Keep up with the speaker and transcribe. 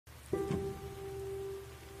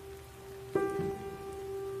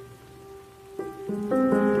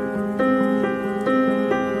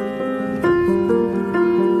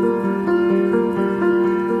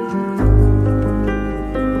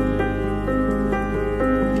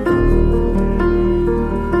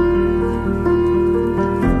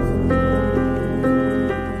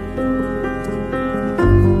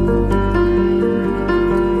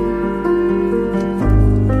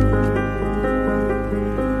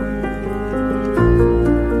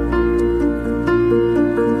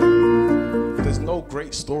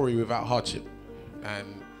without hardship.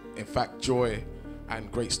 And in fact, joy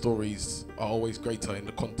and great stories are always greater in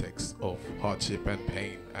the context of hardship and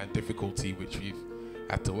pain and difficulty which we've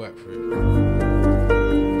had to work through.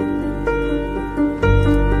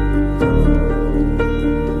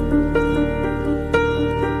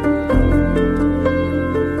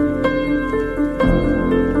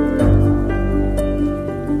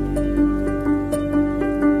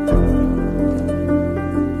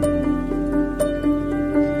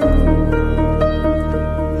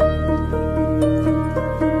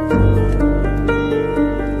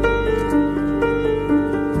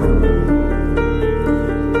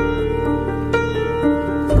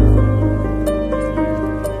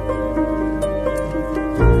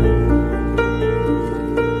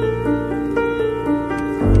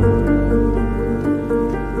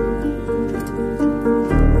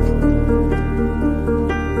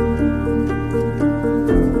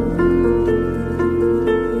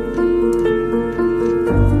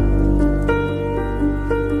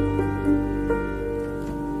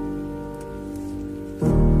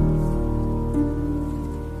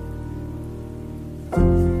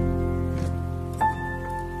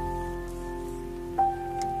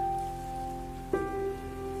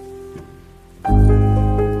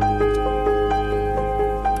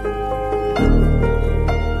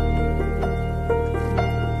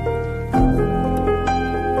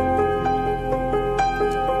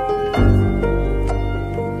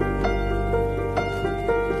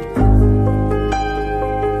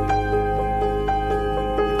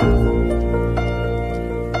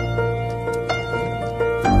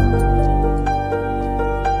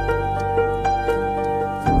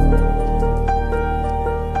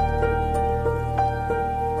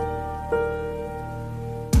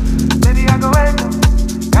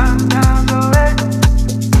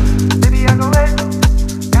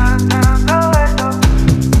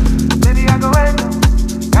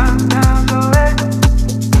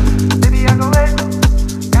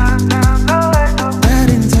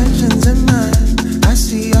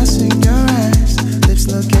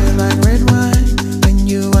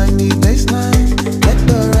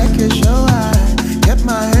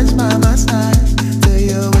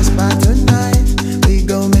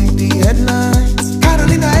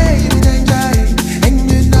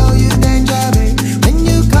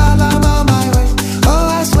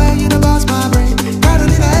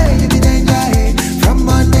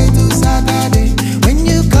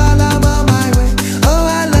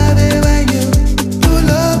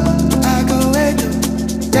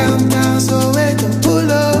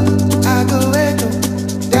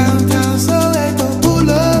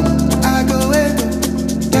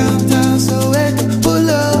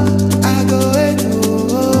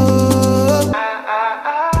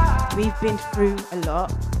 Been through a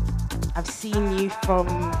lot. I've seen you from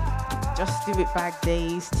Just Do It bag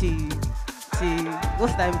days to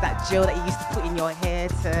what's that gel that you used to put in your hair,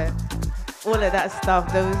 to all of that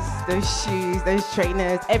stuff, those shoes, those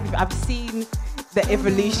trainers, everything. I've seen the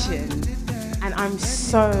evolution, and I'm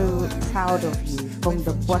so proud of you from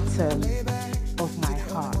the bottom of my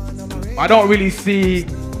heart. I don't really see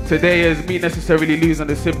today as me necessarily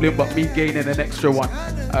losing a sibling, but me gaining an extra one.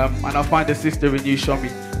 And I find a sister in you,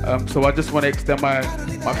 Somi. So I just want to extend my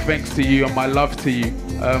thanks to you and my love to you,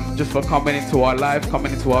 just for coming into our life,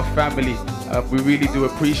 coming into our family. We really do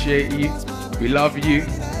appreciate you. We love you.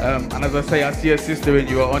 And as I say, I see a sister in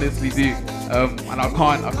you. I honestly do. And I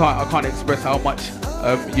can't express how much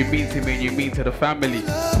you mean to me and you mean to the family.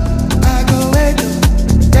 I go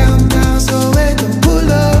down, down, so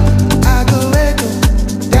pull up. I go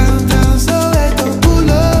down, down, so pull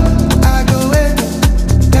up. I go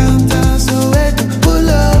down, down, so pull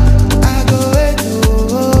up. I go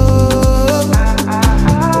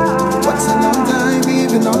what's a long time,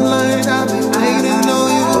 even online? I've been waiting on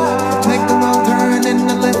you. Make the wrong turn in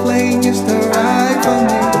the left lane, used to ride for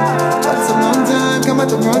me. What's a long time, come at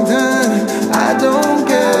the wrong time? I don't